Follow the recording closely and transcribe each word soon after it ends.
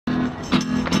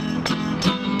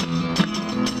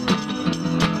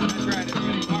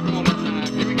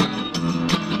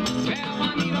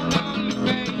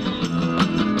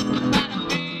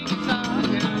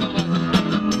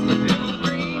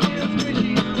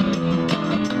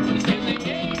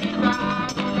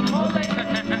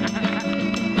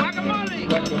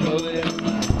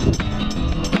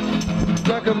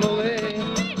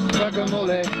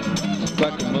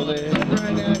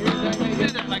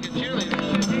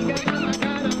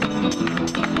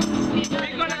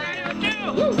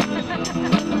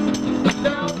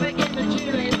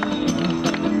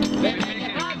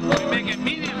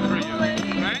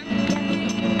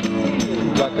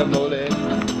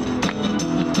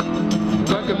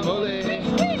Guacamole,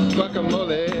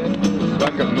 guacamole,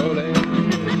 guacamole.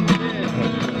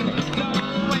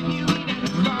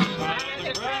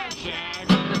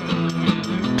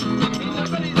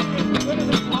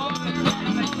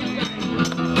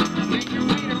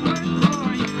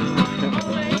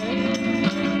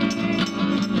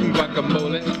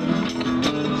 Guacamole.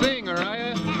 Sing,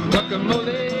 Araya.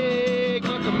 Guacamole,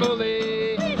 guacamole,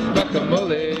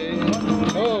 guacamole.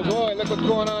 Oh boy, look what's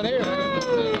going on here.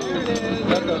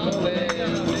 Guacamole.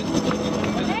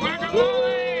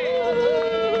 Guacamole!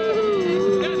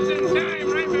 Just in time,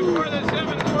 right before the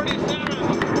 7:47.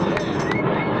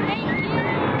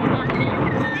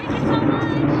 Thank you so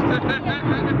much.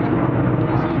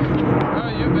 Oh,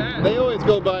 you bet. They always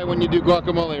go by when you do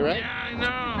guacamole, right? Yeah, I know.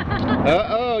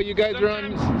 Uh-oh, you guys are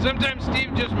on... Sometimes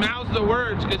Steve just mouths the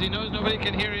words because he knows nobody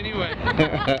can hear anyway.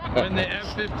 When the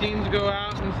F-15s go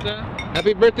out and stuff.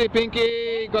 Happy birthday,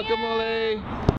 Pinky! Guacamole!